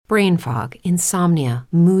brain fog, insomnia,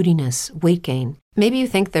 moodiness, weight gain. Maybe you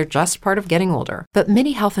think they're just part of getting older, but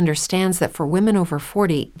MIDI Health understands that for women over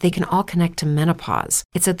 40, they can all connect to menopause.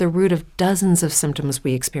 It's at the root of dozens of symptoms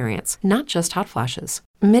we experience, not just hot flashes.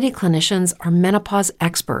 MIDI clinicians are menopause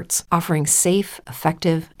experts, offering safe,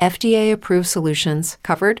 effective, FDA-approved solutions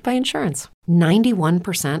covered by insurance.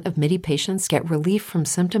 91% of MIDI patients get relief from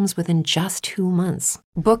symptoms within just 2 months.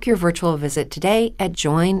 Book your virtual visit today at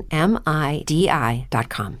joinmidi.com.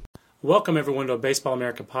 Welcome, everyone, to a Baseball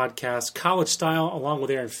America podcast, college style, along with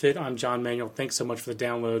Aaron Fitt. I'm John Manuel. Thanks so much for the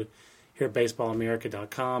download here at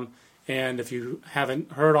baseballamerica.com. And if you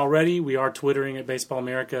haven't heard already, we are Twittering at Baseball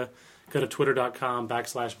America. Go to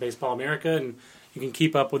twitter.com/baseballamerica, and you can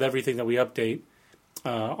keep up with everything that we update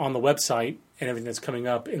on the website and everything that's coming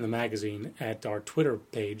up in the magazine at our Twitter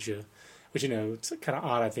page, which, it's kind of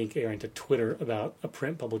odd, I think, Aaron, to Twitter about a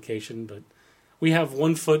print publication, but we have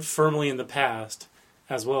one foot firmly in the past,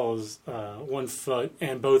 as well as 1 foot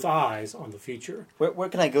and both eyes on the future. Where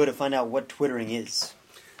can I go to find out what Twittering is?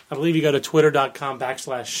 I believe you go to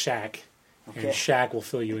twitter.com/Shaq, okay. And Shaq will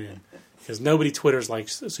fill you in. Because nobody Twitters like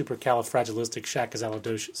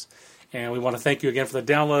supercalifragilisticexpialidocious. And we want to thank you again for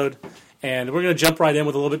the download. And we're going to jump right in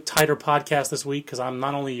with a little bit tighter podcast this week, because I'm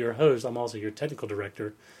not only your host, I'm also your technical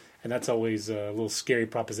director. And that's always a little scary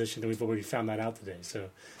proposition, and we've already found that out today.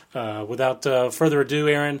 So without further ado,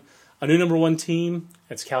 Aaron, a new number one team,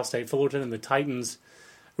 it's Cal State Fullerton, and the Titans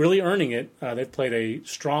really earning it. They've played a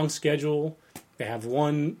strong schedule. They have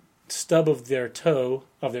one stub of their toe,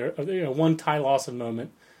 one Ty Lawson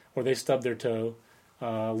moment where they stubbed their toe,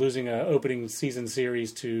 losing an opening season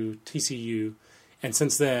series to TCU. And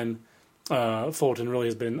since then, Fullerton really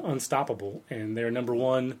has been unstoppable, and they're number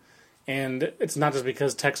one. And it's not just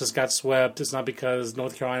because Texas got swept. It's not because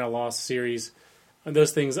North Carolina lost series. And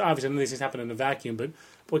those things, obviously, none of these things happen in a vacuum, but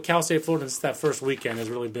Cal State Fullerton since that first weekend has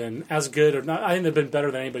really been as good, or not. I think they've been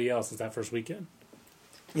better than anybody else since that first weekend.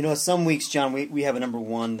 Some weeks, John, we have a number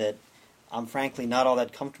one that I'm frankly not all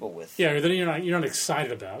that comfortable with. Yeah, you're not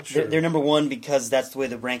excited about. Sure. They're number one because that's the way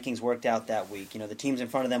the rankings worked out that week. The teams in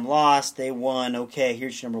front of them lost, they won. Okay,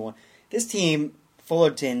 here's your number one. This team,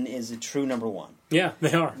 Fullerton, is a true number one. Yeah,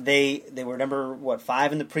 they are. They were number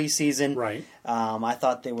 5 in the preseason. Right. I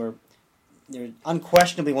thought they're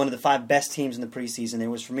unquestionably one of the 5 best teams in the preseason. There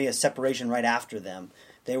was, for me, a separation right after them.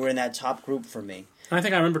 They were in that top group for me. I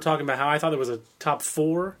think I remember talking about how I thought there was a top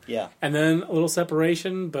 4, yeah, and then a little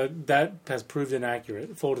separation, but that has proved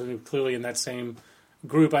inaccurate. Fullerton clearly in that same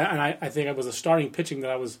group, I think it was a starting pitching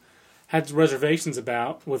that I had reservations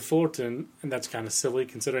about with Fullerton, and that's kind of silly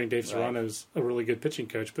considering Dave Serrano's a really good pitching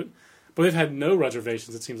coach, but they've had no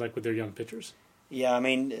reservations, it seems like, with their young pitchers. Yeah,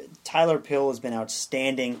 Tyler Pill has been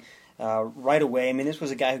outstanding right away. This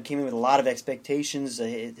was a guy who came in with a lot of expectations.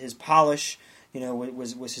 His polish,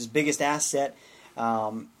 was his biggest asset.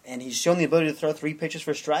 And he's shown the ability to throw 3 pitches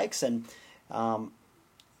for strikes. And Noe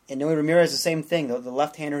Ramirez, the same thing. The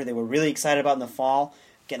left-hander they were really excited about in the fall,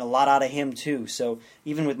 getting a lot out of him too. So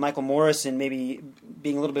even with Michael Morrison maybe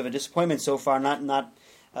being a little bit of a disappointment so far, not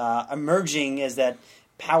emerging as that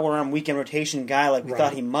power arm weekend rotation guy like we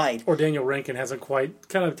thought he might. Or Daniel Rankin hasn't quite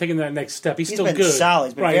kind of taken that next step. He's still been good. Solid.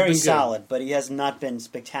 He's been very solid, good. But he has not been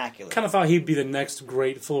spectacular. Kind of thought he'd be the next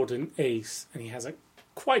great Fullerton ace, and he hasn't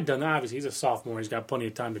quite done that. Obviously, he's a sophomore. He's got plenty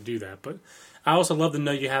of time to do that. But I also love the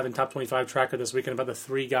note you have in Top 25 Tracker this weekend about the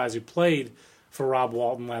 3 guys who played for Rob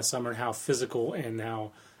Walton last summer and how physical and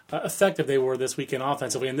how effective they were this weekend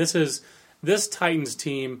offensively. And this Titans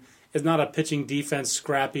team is not a pitching defense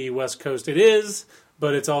scrappy West Coast. It is,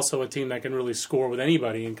 but it's also a team that can really score with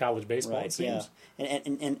anybody in college baseball, it seems. Yeah.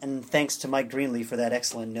 And thanks to Mike Greenlee for that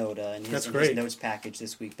excellent note in his notes package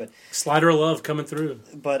this week. But Slider of love coming through.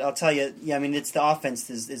 But I'll tell you, it's the offense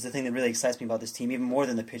is the thing that really excites me about this team, even more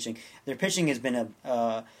than the pitching. Their pitching has been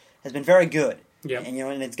very good. Yeah.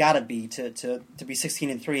 And it's got to be to be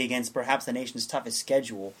 16-3 against perhaps the nation's toughest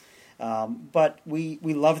schedule. But we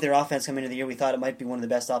loved their offense coming into the year. We thought it might be one of the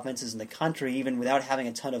best offenses in the country, even without having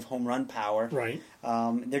a ton of home run power. Right.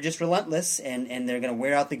 They're just relentless, and they're going to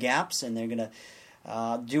wear out the gaps, and they're going to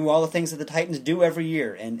do all the things that the Titans do every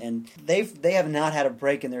year. And they have not had a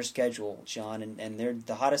break in their schedule, Sean, and they're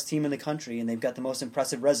the hottest team in the country, and they've got the most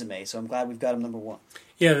impressive resume. So I'm glad we've got them number one.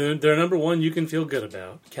 Yeah, they're number one you can feel good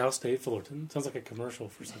about. Cal State Fullerton. Sounds like a commercial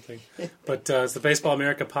for something. But it's the Baseball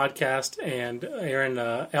America podcast, and Aaron,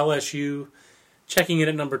 LSU checking in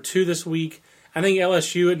at number 2 this week. I think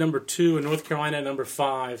LSU at number 2 and North Carolina at number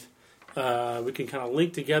 5. We can kind of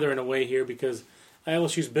link together in a way here because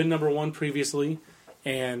LSU's been number 1 previously,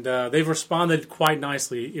 and they've responded quite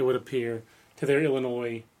nicely, it would appear, to their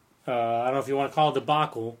Illinois, I don't know if you want to call it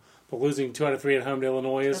debacle, But losing 2 out of 3 at home to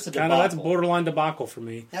Illinois is that's borderline debacle for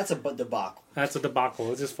me. That's a debacle. That's a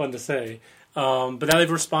debacle. It's just fun to say. But now they've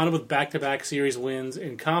responded with back-to-back series wins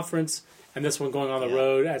in conference, and this one going on the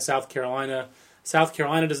road at South Carolina. South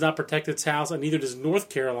Carolina does not protect its house, and neither does North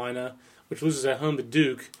Carolina, which loses at home to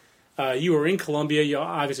Duke. You were in Columbia. You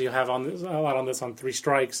obviously have a lot on this on 3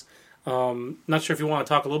 strikes. Not sure if you want to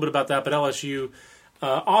talk a little bit about that, but LSU,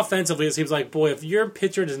 offensively, it seems like, boy, if your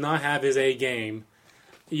pitcher does not have his A game,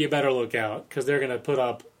 you better look out because they're going to put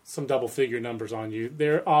up some double-figure numbers on you.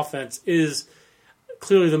 Their offense is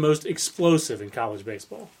clearly the most explosive in college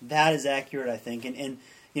baseball. That is accurate, I think. And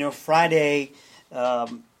Friday,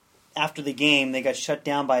 after the game, they got shut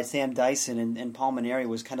down by Sam Dyson, and Paul Mainieri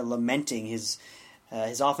was kind of lamenting his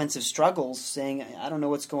offensive struggles, saying, I don't know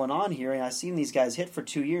what's going on here, and I've seen these guys hit for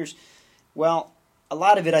 2 years. Well, a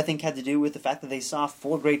lot of it, I think, had to do with the fact that they saw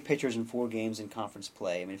 4 great pitchers in 4 games in conference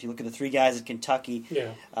play. I mean, if you look at the 3 guys at Kentucky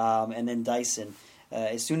and then Dyson,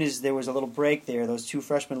 as soon as there was a little break there, those 2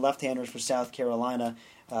 freshman left-handers for South Carolina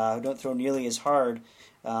who don't throw nearly as hard,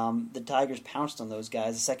 the Tigers pounced on those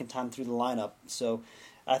guys the second time through the lineup. So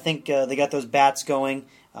I think they got those bats going.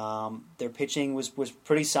 Their pitching was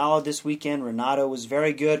pretty solid this weekend. Renato was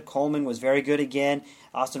very good. Coleman was very good again.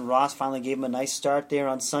 Austin Ross finally gave him a nice start there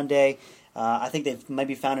on Sunday. I think they've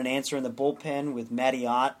maybe found an answer in the bullpen with Matty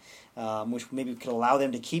Ott, which maybe could allow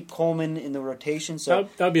them to keep Coleman in the rotation. So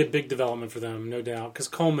that would be a big development for them, no doubt, because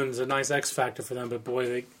Coleman's a nice X factor for them. But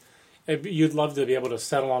boy, you'd love to be able to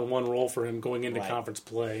settle on one role for him going into conference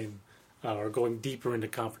play, or going deeper into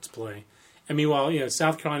conference play. And meanwhile,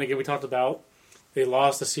 South Carolina, again, we talked about, they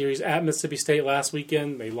lost a series at Mississippi State last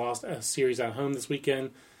weekend. They lost a series at home this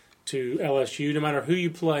weekend to LSU. No matter who you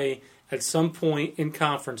play, at some point in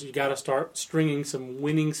conference, you got to start stringing some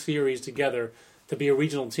winning series together to be a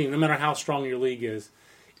regional team, no matter how strong your league is.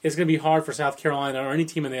 It's going to be hard for South Carolina or any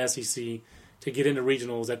team in the SEC to get into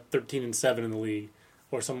regionals at 13-7 in the league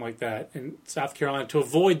or something like that. And South Carolina, to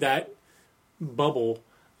avoid that bubble,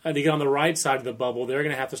 to get on the right side of the bubble, they're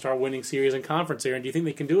going to have to start winning series in conference here. And do you think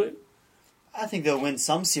they can do it? I think they'll win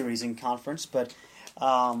some series in conference, but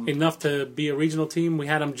enough to be a regional team. We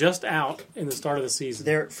had them just out in the start of the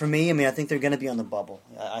season. For me, I think they're going to be on the bubble.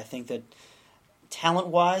 I think that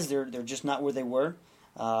talent-wise, they're just not where they were.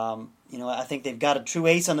 I think they've got a true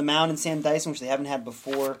ace on the mound in Sam Dyson, which they haven't had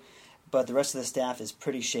before, but the rest of the staff is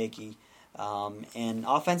pretty shaky. And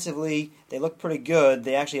offensively, they look pretty good.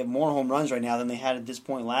 They actually have more home runs right now than they had at this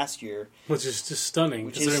point last year. Which is just stunning,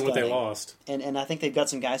 considering what they lost. And I think they've got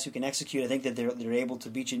some guys who can execute. I think that they're able to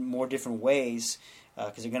beat you in more different ways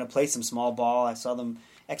because they're going to play some small ball. I saw them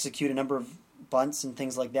execute a number of bunts and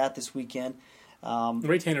things like that this weekend.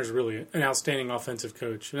 Ray Tanner's really an outstanding offensive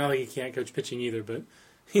coach. Not like he can't coach pitching either, but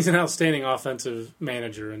he's an outstanding offensive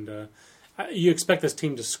manager. And you expect this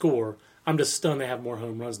team to score. I'm just stunned they have more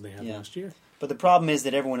home runs than they had last year. But the problem is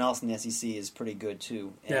that everyone else in the SEC is pretty good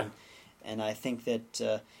too. And I think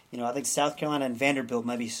that I think South Carolina and Vanderbilt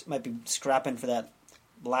might be scrapping for that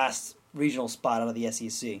last regional spot out of the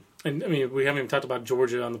SEC. And we haven't even talked about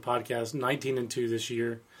Georgia on the podcast. 19-2 this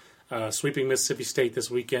year, sweeping Mississippi State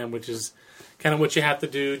this weekend, which is kind of what you have to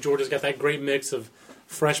do. Georgia's got that great mix of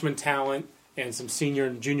freshman talent and some senior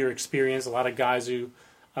and junior experience. A lot of guys who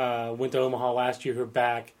went to Omaha last year who are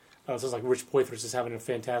back. So it's like Rich Poythress is having a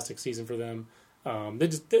fantastic season for them. They're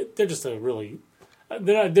just a really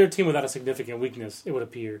they're a team without a significant weakness, it would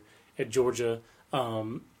appear, at Georgia.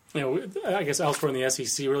 I guess elsewhere in the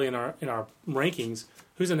SEC, really in our rankings,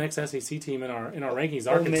 who's the next SEC team in our rankings?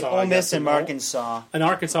 Arkansas, Ole Miss, and Arkansas. And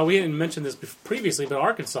Arkansas, we didn't mention this previously, but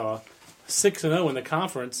Arkansas 6-0 in the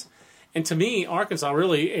conference. And to me, Arkansas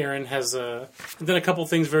really, Aaron, has done a couple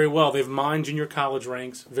things very well. They've mined junior college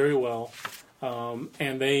ranks very well.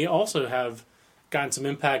 And they also have gotten some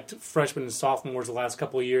impact freshmen and sophomores the last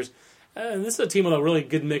couple of years. And this is a team with a really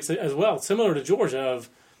good mix as well, similar to Georgia, of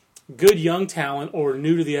good young talent or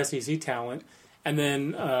new to the SEC talent. And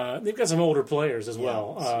then they've got some older players as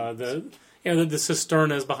well. The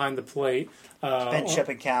Cisternas behind the plate. Ben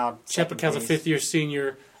Chepicow. Chepicow's a fifth-year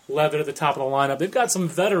senior. Levitt at the top of the lineup. They've got some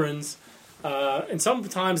veterans. And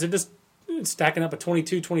sometimes they're just stacking up a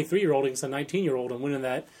 22, 23-year-old against a 19-year-old and winning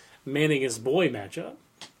that man against boy matchup.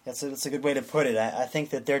 That's a good way to put it. I think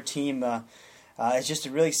that their team is just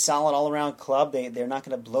a really solid all-around club. They're not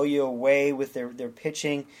going to blow you away with their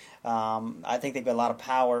pitching. I think they've got a lot of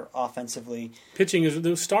power offensively.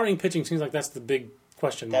 The starting pitching seems like that's the big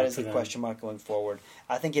question mark. That is the question mark going forward.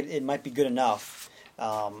 I think it might be good enough.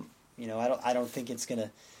 I don't think it's going to.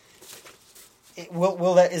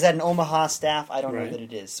 Is that an Omaha staff? I don't know that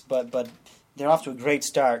it is, but they're off to a great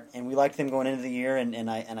start, and we liked them going into the year, and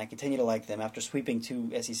I continue to like them after sweeping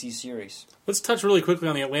 2 SEC series. Let's touch really quickly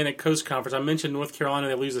on the Atlantic Coast Conference. I mentioned North Carolina,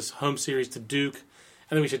 they lose this home series to Duke.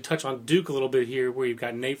 I think we should touch on Duke a little bit here, where you've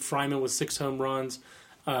got Nate Fryman with 6 home runs.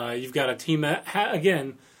 You've got a team that,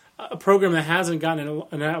 a program that hasn't gotten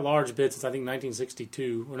an at-large bid since, I think,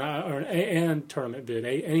 1962, or an tournament bid,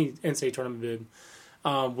 any NCAA tournament bid.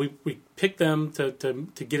 We picked them to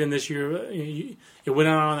get in this year. It went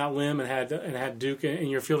out on that limb and had Duke in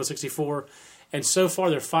your field of 64. And so far,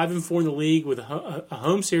 they're 5-4 in the league with a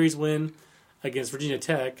home series win against Virginia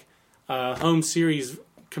Tech, home series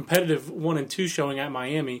competitive 1-2 showing at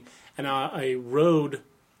Miami, and a road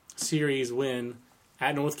series win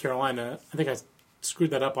at North Carolina. I think I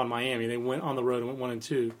screwed that up on Miami. They went on the road and went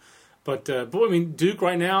 1-2. But I mean, Duke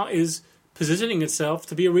right now is positioning itself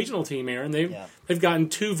to be a regional team, Aaron. They've gotten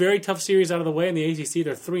 2 very tough series out of the way in the ACC.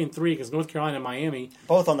 They're 3-3 against North Carolina and Miami.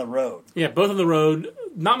 Both on the road. Yeah, both on the road.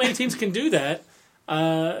 Not many teams can do that.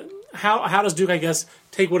 How does Duke, I guess,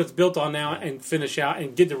 take what it's built on now and finish out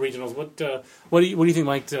and get to regionals? What do you think,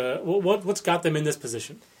 Mike? What's got them in this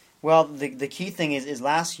position? Well, the key thing is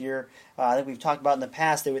last year that we've talked about in the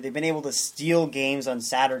past, they've been able to steal games on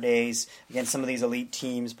Saturdays against some of these elite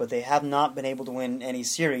teams, but they have not been able to win any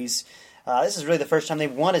series. This is really the first time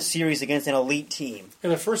they've won a series against an elite team.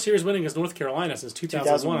 And their first series winning against North Carolina since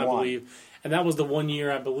 2001, I believe. And that was the one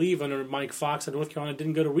year, I believe, under Mike Fox that North Carolina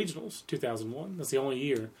didn't go to regionals, 2001. That's the only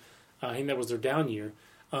year. I think that was their down year.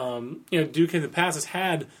 Duke in the past has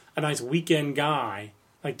had a nice weekend guy,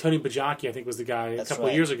 like Tony Bajaki, I think was the guy a couple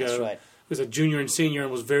of years ago. That's right. Who was a junior and senior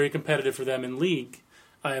and was very competitive for them in league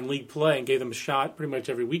play and gave them a shot pretty much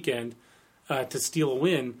every weekend to steal a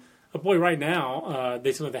win. But boy, right now,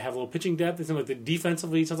 they seem like they have a little pitching depth. They seem like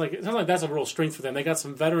defensively, it sounds like that's a real strength for them. They got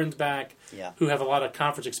some veterans back who have a lot of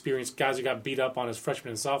conference experience, guys who got beat up on as freshmen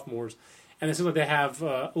and sophomores. And it seems like they have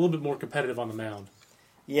a little bit more competitive on the mound.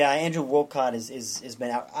 Yeah, Andrew Wolcott has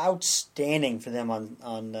been outstanding for them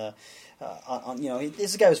on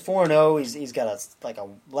this guy was 4-0. He's got a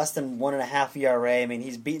less than 1.5 ERA. I mean,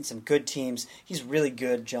 he's beaten some good teams. He's really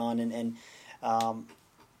good, John, and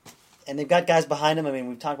they've got guys behind him. I mean,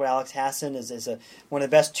 we've talked about Alex Hassan as one of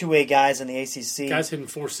the best two-way guys in the ACC. Guy's hitting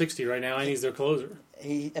 460 right now, and he's their closer.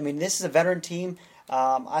 This is a veteran team.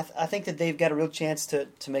 I think that they've got a real chance to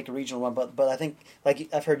make a regional run. But I think, like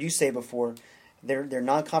I've heard you say before, their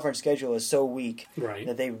non-conference schedule is so weak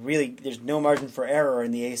that there's no margin for error in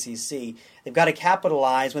the ACC. They've got to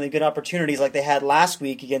capitalize when they get opportunities like they had last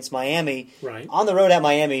week against Miami. Right. On the road at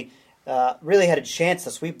Miami, really had a chance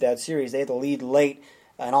to sweep that series. They had the lead late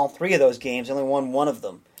in all 3 of those games. They only won 1 of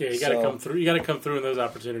them. Yeah, you got to come through. You got to come through in those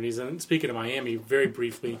opportunities. And speaking of Miami, very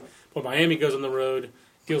briefly, Miami goes on the road,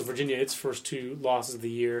 deals Virginia its first 2 losses of the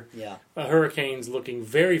year. Yeah, Hurricanes looking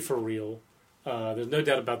very for real. There's no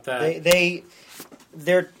doubt about that.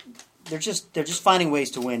 They're just finding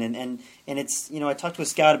ways to win, and it's I talked to a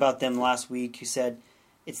scout about them last week who said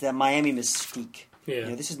it's that Miami mystique.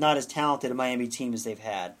 Yeah, this is not as talented a Miami team as they've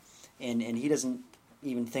had, and he doesn't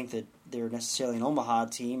even think that they're necessarily an Omaha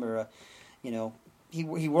team or he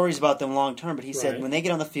worries about them long term. But he said when they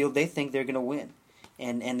get on the field, they think they're going to win,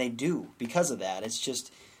 and they do because of that. It's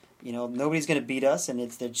just. Nobody's going to beat us, and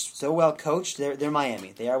they're just so well coached. They're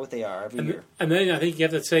Miami. They are what they are every year. And then I think you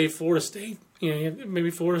have to say Florida State.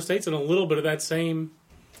 Maybe Florida State's in a little bit of that same,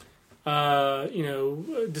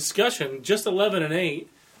 discussion. Just 11-8,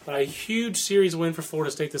 but a huge series win for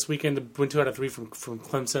Florida State this weekend to win 2 out of 3 from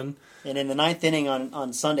Clemson. And in the 9th inning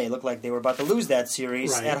on Sunday, it looked like they were about to lose that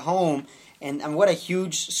series at home. And what a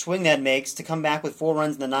huge swing that makes to come back with 4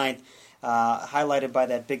 runs in the 9th. Highlighted by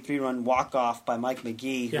that big 3-run walk-off by Mike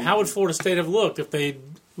McGee. Yeah, how would Florida State have looked if they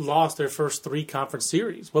lost their first 3 conference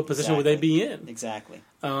series? What position would they be in? Exactly.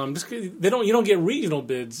 You don't get regional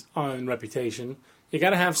bids on reputation. You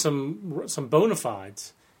got to have some bona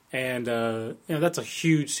fides, and that's a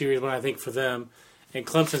huge series win I think for them. And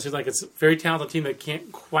Clemson seems like it's a very talented team that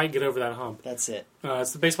can't quite get over that hump. That's it.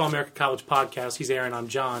 It's the Baseball America College podcast. He's Aaron. I'm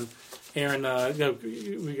John. Aaron, we're going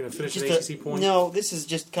to finish the ACC point? No, this is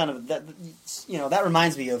just kind of that. That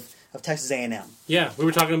reminds me of Texas A&M. Yeah, we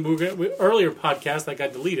were talking earlier podcast that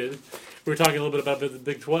got deleted. We were talking a little bit about the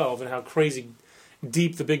Big 12 and how crazy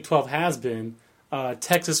deep the Big 12 has been.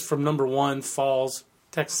 Texas from number 1 falls.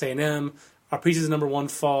 Texas A&M, our preseason number 1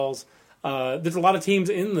 falls. There's a lot of teams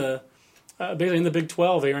in the basically in the Big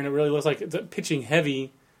 12, Aaron. It really looks like it's a pitching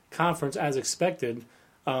heavy conference as expected.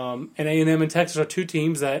 And A&M and Texas are 2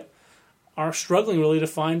 teams that are struggling really to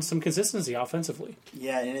find some consistency offensively.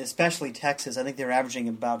 Yeah, and especially Texas. I think they're averaging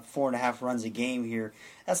about 4.5 runs a game here.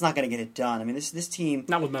 That's not going to get it done. I mean, this team...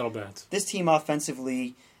 Not with metal bats. This team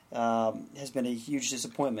offensively, has been a huge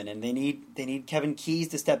disappointment, and they need Kevin Keyes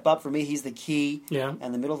to step up. For me, he's the key. Yeah.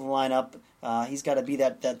 In the middle of the lineup, he's got to be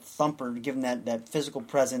that thumper, give him that physical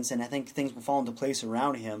presence, and I think things will fall into place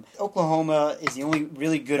around him. Oklahoma is the only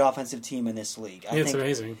really good offensive team in this league. It's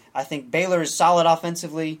amazing. I think Baylor is solid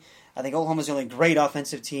offensively. I think Oklahoma's the only great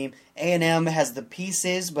offensive team. A&M has the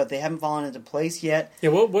pieces, but they haven't fallen into place yet.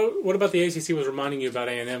 Yeah. What about the ACC was reminding you about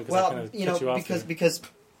A&M? Well, because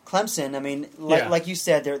Clemson, I mean, like you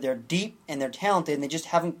said, they're deep and they're talented, and they just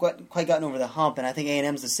haven't quite gotten over the hump. And I think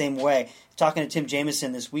A&M's the same way. Talking to Tim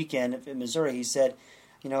Jamison this weekend in Missouri, he said,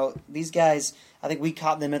 these guys, I think we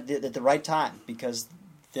caught them at the right time because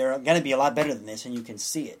they're going to be a lot better than this, and you can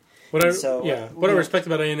see it. What I respect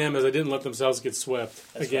about A&M is they didn't let themselves get swept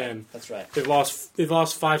again. Right. That's right. They've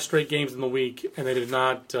lost 5 straight games in the week, and they did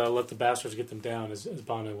not let the bastards get them down, as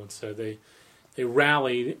Bono once said. They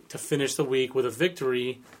rallied to finish the week with a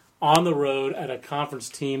victory on the road at a conference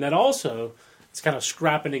team that also is kind of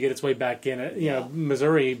scrapping to get its way back in.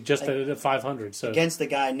 Missouri just at 500. So against the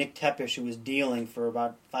guy Nick Tepish, who was dealing for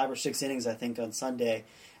about 5 or 6 innings, I think, on Sunday,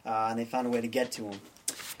 and they found a way to get to him.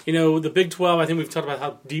 The Big 12. I think we've talked about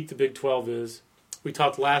how deep the Big 12 is. We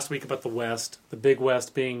talked last week about the West, the Big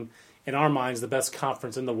West being, in our minds, the best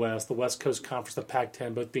conference in the West. The West Coast Conference, the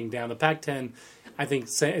Pac-10, both being down. The Pac-10, I think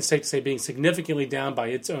it's safe to say, being significantly down by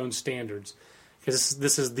its own standards. Because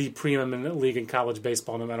this is the preeminent league in college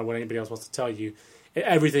baseball, no matter what anybody else wants to tell you.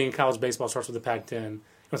 Everything in college baseball starts with the Pac-10. You want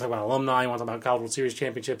to talk about alumni, you want to talk about College World Series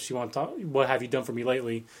championships, you want to talk, what have you done for me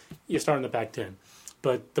lately, you start in the Pac-10.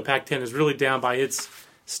 But the Pac-10 is really down by its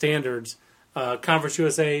standards. Conference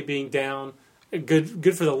USA being down.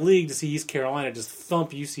 Good for the league to see East Carolina just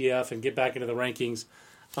thump UCF and get back into the rankings.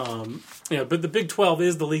 But the Big 12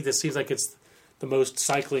 is the league that seems like it's the most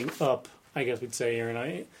cycling up, I guess we'd say,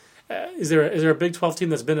 Aaron. Is there a Big 12 team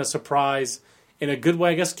that's been a surprise in a good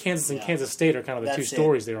way? I guess Kansas and Kansas State are kind of the two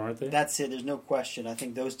stories there, aren't they? That's it. There's no question. I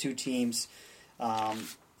think those two teams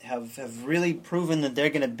have really proven that they're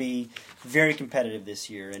going to be very competitive this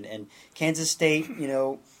year. And Kansas State,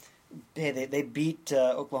 they beat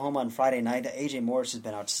Oklahoma on Friday night. A.J. Morris has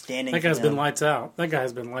been outstanding. That guy's been lights out. That guy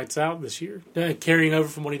has been lights out this year, carrying over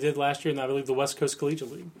from what he did last year in, I believe, the West Coast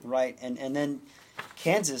Collegiate League. Right, and then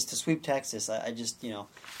Kansas to sweep Texas. I just,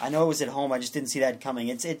 I know it was at home. I just didn't see that coming.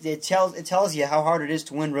 It tells you how hard it is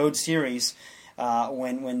to win road series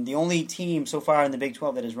when the only team so far in the Big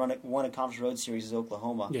 12 that has won a conference road series is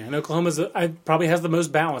Oklahoma. Yeah, and Oklahoma probably has the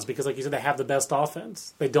most balance because, like you said, they have the best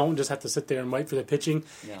offense. They don't just have to sit there and wait for the pitching.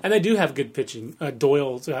 Yeah. And they do have good pitching.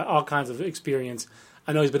 Doyle's all kinds of experience.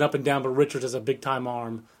 I know he's been up and down, but Richards has a big-time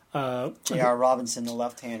arm. J.R. Robinson, the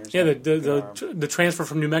left-hander. Yeah, the transfer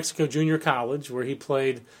from New Mexico Junior College, where he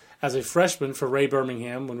played as a freshman for Ray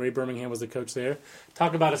Birmingham when Ray Birmingham was the coach there.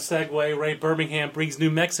 Talk about a segue. Ray Birmingham brings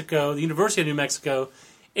New Mexico, the University of New Mexico,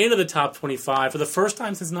 into the top 25 for the first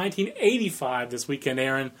time since 1985 this weekend,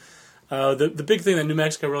 Aaron. The big thing that New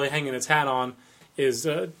Mexico really hanging its hat on is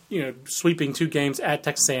sweeping 2 games at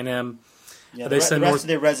Texas A&M. Yeah, the rest of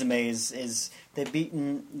their resume is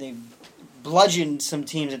they've bludgeoned some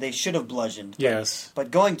teams that they should have bludgeoned. Yes.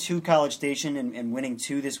 But going to College Station and winning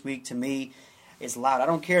 2 this week, to me, is loud. I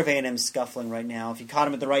don't care if A&M's scuffling right now. If you caught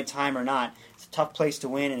them at the right time or not, it's a tough place to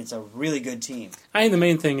win, and it's a really good team. I think the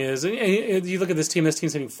main thing is, you look at this team's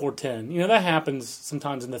hitting 410. That happens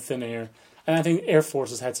sometimes in the thin air. And I think Air Force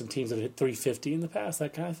has had some teams that hit 350 in the past,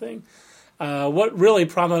 that kind of thing. What really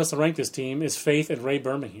prompted us to rank this team is faith in Ray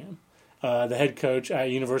Birmingham, the head coach at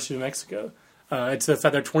University of New Mexico. It's the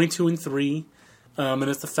fact they're 22-3, and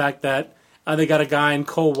it's the fact that they got a guy in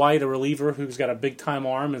Cole White, a reliever, who's got a big-time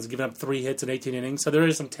arm and has given up 3 hits in 18 innings. So there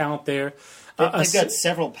is some talent there. They've got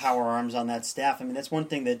several power arms on that staff. I mean, that's one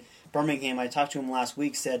thing that Birmingham, I talked to him last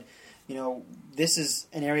week, said, this is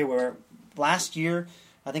an area where last year,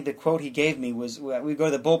 I think the quote he gave me was, we go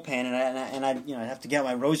to the bullpen, and I have to get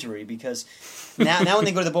my rosary because now when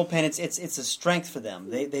they go to the bullpen, it's a strength for them.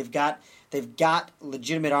 They've got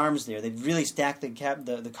legitimate arms there. They've really stacked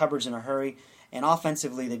the cupboards in a hurry. And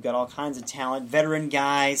offensively, they've got all kinds of talent, veteran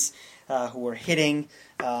guys who are hitting.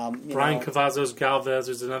 Brian Cavazos Galvez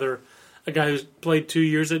is a guy who's played 2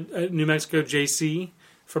 years at New Mexico JC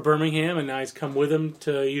for Birmingham, and now he's come with him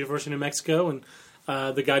to University of New Mexico, and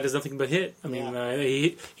the guy does nothing but hit. I mean,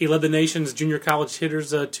 he led the nation's junior college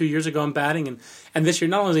hitters 2 years ago in batting, and this year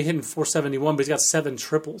not only is he hitting 471, but he's got 7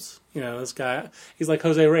 triples. This guy, he's like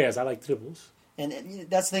Jose Reyes. I like triples. And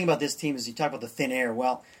that's the thing about this team is you talk about the thin air.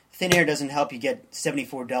 Well, thin air doesn't help you get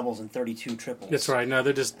 74 doubles and 32 triples. That's right. No,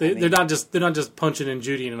 they're not just punching and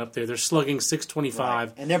Judying up there. They're slugging .625.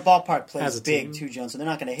 Right. And their ballpark play is big too, John. So they're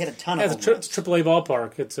not going to hit a ton of home runs. It's AAA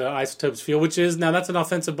ballpark. It's Isotopes Field, which is now that's an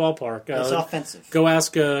offensive ballpark. It's offensive. Go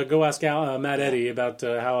ask Matt Eddy about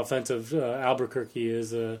how offensive Albuquerque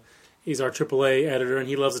is. He's our AAA editor, and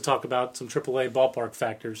he loves to talk about some AAA ballpark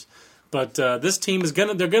factors. But this team is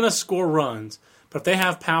they're gonna score runs. But if they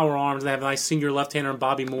have power arms, and they have a nice senior left-hander in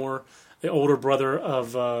Bobby Moore, the older brother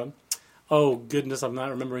of, I'm not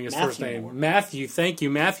remembering his first name. Moore. Matthew, thank you,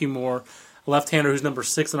 Matthew Moore, left-hander who's number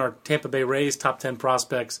 6 in our Tampa Bay Rays top 10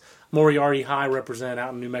 prospects. Moriarty High represent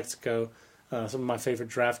out in New Mexico. Some of my favorite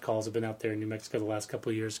draft calls have been out there in New Mexico the last couple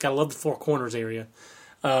of years. Gotta love the Four Corners area.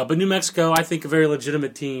 But New Mexico, I think, a very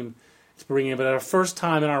legitimate team to bring in. But our first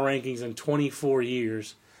time in our rankings in 24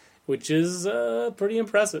 years, which is pretty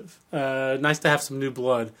impressive. Nice to have some new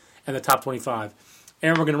blood in the top 25.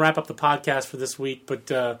 Aaron, we're going to wrap up the podcast for this week. But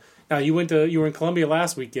now you were in Columbia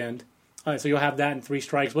last weekend, so you'll have that in 3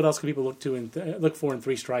 strikes. What else can people look for in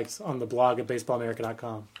 3 strikes on the blog at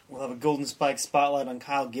baseballamerica.com? We'll have a Golden Spike spotlight on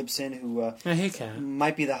Kyle Gibson, who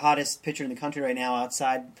might be the hottest pitcher in the country right now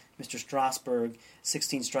outside Mr. Strasburg.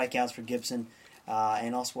 16 strikeouts for Gibson.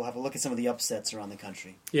 And also we'll have a look at some of the upsets around the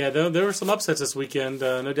country. Yeah, there were some upsets this weekend,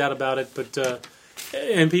 no doubt about it. But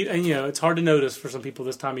and it's hard to notice for some people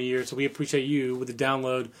this time of year. So we appreciate you with the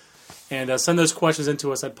download, and send those questions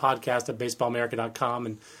into us at podcast@baseballamerica.com.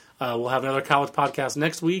 And we'll have another college podcast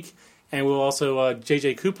next week, and we'll also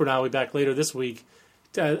JJ Cooper and I will be back later this week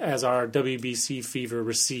as our WBC fever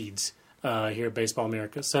recedes here at Baseball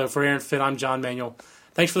America. So for Aaron Fitt, I'm John Manuel.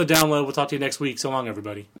 Thanks for the download. We'll talk to you next week. So long,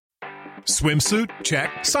 everybody. Swimsuit?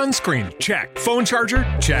 Check. Sunscreen? Check. Phone charger?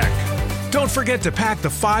 Check. Don't forget to pack the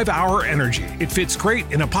 5-Hour Energy. It fits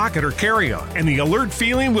great in a pocket or carry-on, and the alert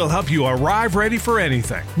feeling will help you arrive ready for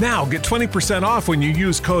anything. Now get 20% off when you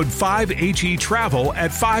use code 5HETRAVEL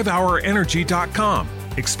at 5hourenergy.com.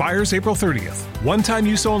 Expires April 30th. One-time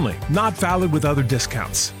use only. Not valid with other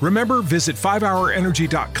discounts. Remember, visit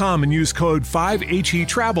 5hourenergy.com and use code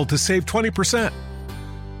 5HETRAVEL to save 20%.